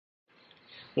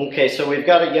Okay, so we've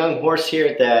got a young horse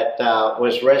here that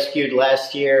was rescued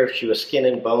last year. She was skin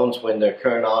and bones when the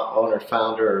current owner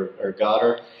found her or got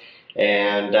her.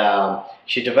 And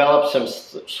she developed some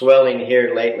swelling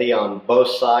here lately on both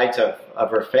sides of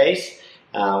her face.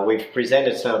 We've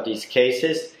presented some of these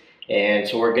cases, and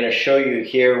so we're going to show you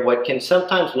here what can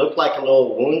sometimes look like a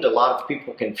little wound. A lot of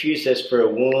people confuse this for a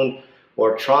wound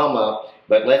or trauma,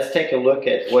 but let's take a look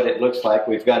at what it looks like.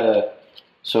 We've got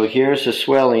so here's the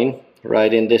swelling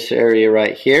right in this area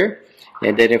right here,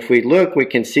 and then if we look, we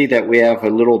can see that we have a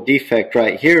little defect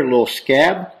right here, a little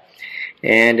scab.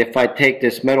 And if I take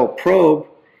this metal probe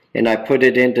and I put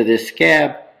it into this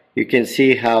scab, you can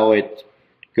see how it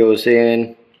goes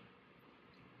in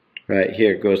right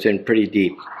here. It goes in pretty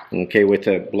deep, okay, with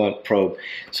a blunt probe.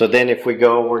 So then if we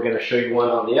go, we're going to show you one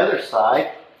on the other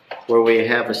side where we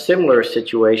have a similar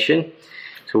situation.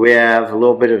 So we have a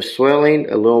little bit of swelling,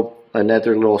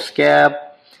 another little scab,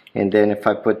 and then if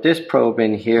I put this probe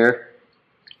in here,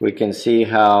 we can see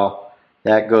how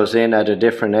that goes in at a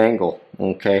different angle,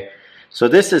 okay. So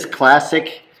this is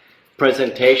classic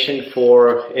presentation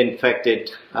for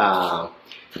infected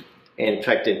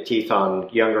teeth on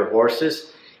younger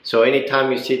horses. So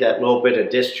anytime you see that little bit of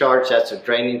discharge, that's a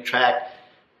draining tract.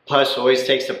 Pus always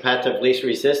takes a path of least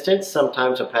resistance.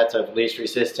 Sometimes a path of least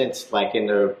resistance, like in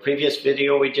the previous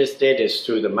video we just did, is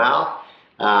through the mouth.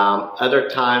 Other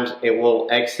times it will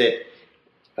exit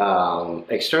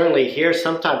externally here.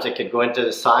 Sometimes it could go into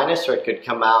the sinus, or it could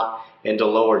come out in the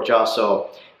lower jaw. So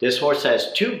this horse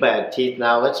has two bad teeth.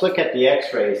 Now let's look at the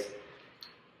x-rays.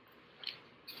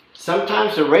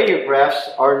 Sometimes the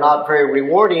radiographs are not very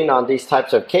rewarding on these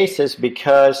types of cases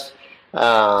because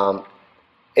the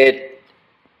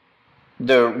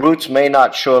roots may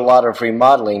not show a lot of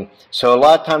remodeling. So a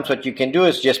lot of times what you can do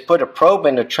is just put a probe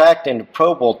in the tract, and the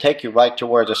probe will take you right to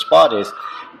where the spot is.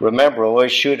 Remember,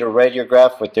 always shoot a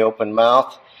radiograph with the open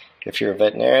mouth if you're a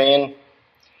veterinarian.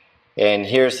 And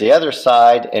here's the other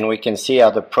side, and we can see how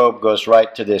the probe goes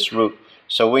right to this root.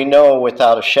 So we know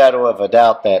without a shadow of a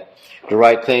doubt that the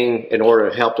right thing in order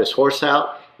to help this horse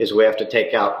out is we have to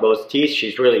take out both teeth.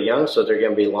 She's really young, so they're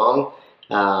going to be long.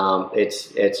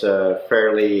 It's a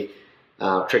fairly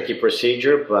tricky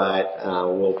procedure, but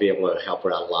we'll be able to help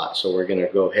her out a lot. So we're going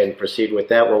to go ahead and proceed with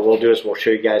that. What we'll do is we'll show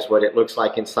you guys what it looks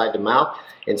like inside the mouth.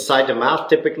 Inside the mouth,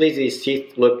 typically these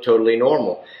teeth look totally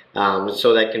normal.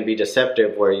 So that can be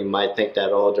deceptive, where you might think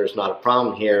that, oh, there's not a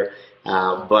problem here.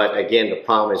 But again, the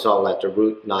problem is all at the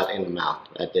root, not in the mouth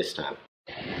at this time.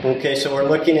 Okay, so we're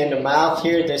looking in the mouth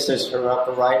here. This is her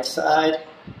upper right side.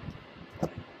 You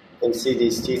can see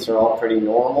these teeth are all pretty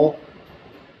normal.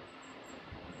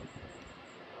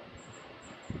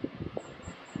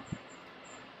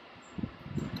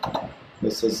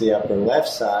 This is the upper left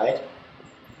side.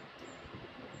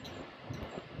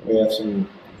 We have some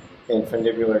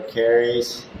infundibular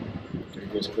caries.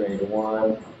 Here's grade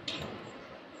 1.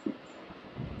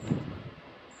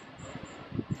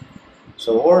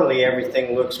 So orally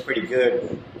everything looks pretty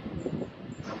good,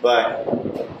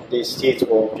 but these teeth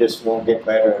just won't get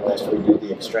better unless we do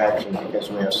the extraction, because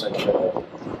we have such an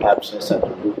abscess at the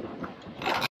root.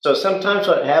 So sometimes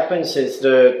what happens is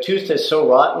the tooth is so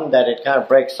rotten that it kind of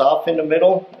breaks off in the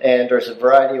middle, and there's a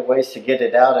variety of ways to get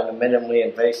it out in a minimally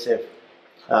invasive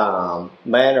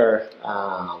manner.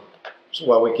 So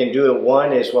what we can do,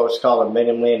 one is what's called a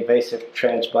minimally invasive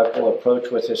transbuccal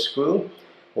approach with a screw,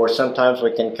 or sometimes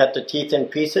we can cut the teeth in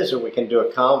pieces, or we can do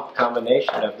a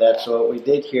combination of that. So what we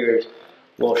did here is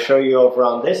we'll show you over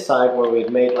on this side where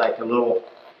we've made like a little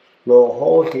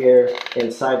hole here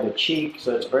inside the cheek,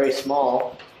 so it's very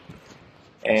small,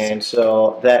 and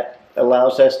so that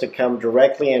allows us to come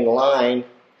directly in line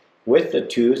with the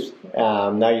tooth.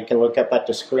 Now you can look up at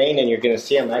the screen, and you're going to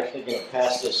see I'm actually going to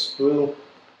pass this screw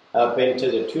up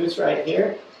into the tooth right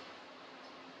here.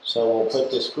 So we'll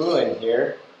put the screw in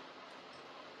here.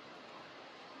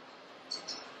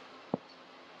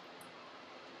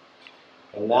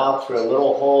 And now through a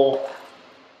little hole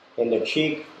in the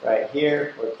cheek right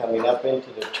here, we're coming up into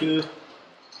the tooth.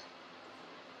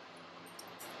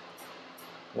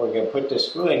 We're going to put the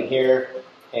screw in here,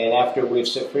 and after we've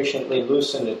sufficiently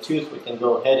loosened the tooth, we can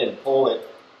go ahead and pull it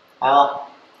out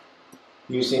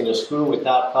using the screw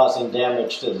without causing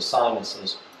damage to the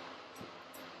sinuses.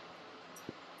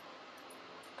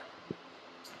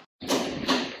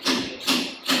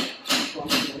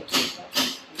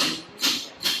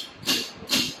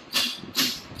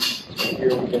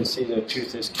 Here we can see the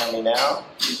tooth is coming out.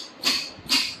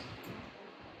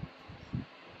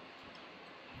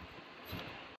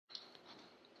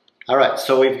 Alright,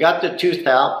 so we've got the tooth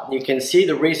out. You can see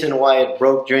the reason why it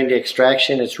broke during the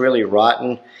extraction. It's really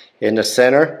rotten, in the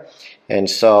center, and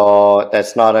so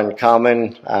that's not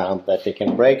uncommon that they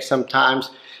can break sometimes.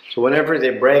 So whenever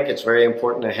they break, it's very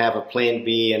important to have a plan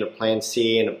B and a plan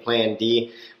C and a plan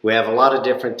D. We have a lot of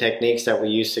different techniques that we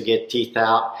use to get teeth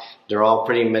out. They're all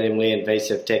pretty minimally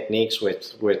invasive techniques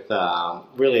with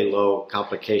really low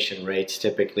complication rates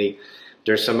typically.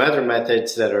 There's some other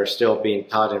methods that are still being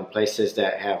taught in places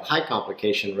that have high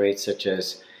complication rates, such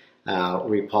as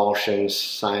repulsions,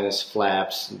 sinus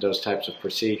flaps, those types of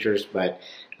procedures. But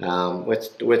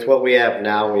with what we have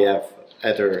now, we have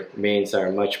other means that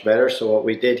are much better. So what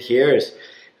we did here is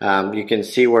you can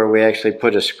see where we actually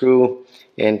put a screw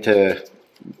into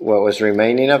what was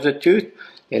remaining of the tooth,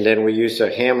 and then we use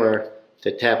a hammer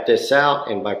to tap this out,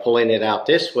 and by pulling it out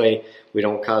this way, we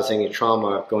don't cause any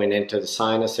trauma going into the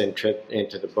sinus and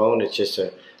into the bone. It's just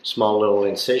a small little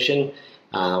incision.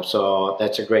 So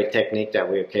that's a great technique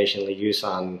that we occasionally use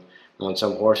on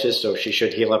some horses. So she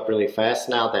should heal up really fast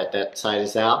now that that side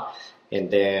is out, and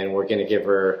then we're going to give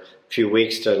her a few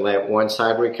weeks to let one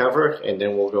side recover, and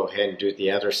then we'll go ahead and do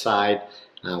the other side.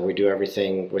 We do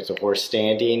everything with the horse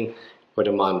standing, put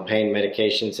them on pain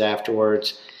medications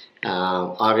afterwards.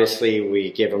 Obviously,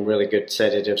 we give them really good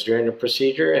sedatives during the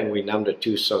procedure, and we numb the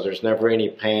tooth, so there's never any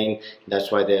pain.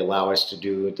 That's why they allow us to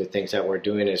do the things that we're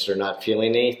doing, is they're not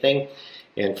feeling anything.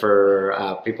 And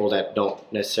for people that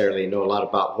don't necessarily know a lot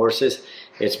about horses,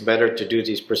 it's better to do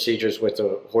these procedures with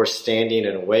the horse standing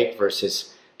and awake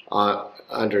versus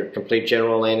under complete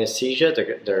general anesthesia.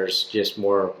 There's just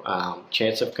more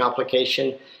chance of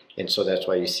complication, and so that's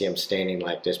why you see them standing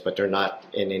like this, but they're not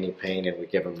in any pain, and we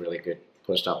give them really good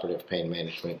postoperative pain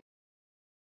management.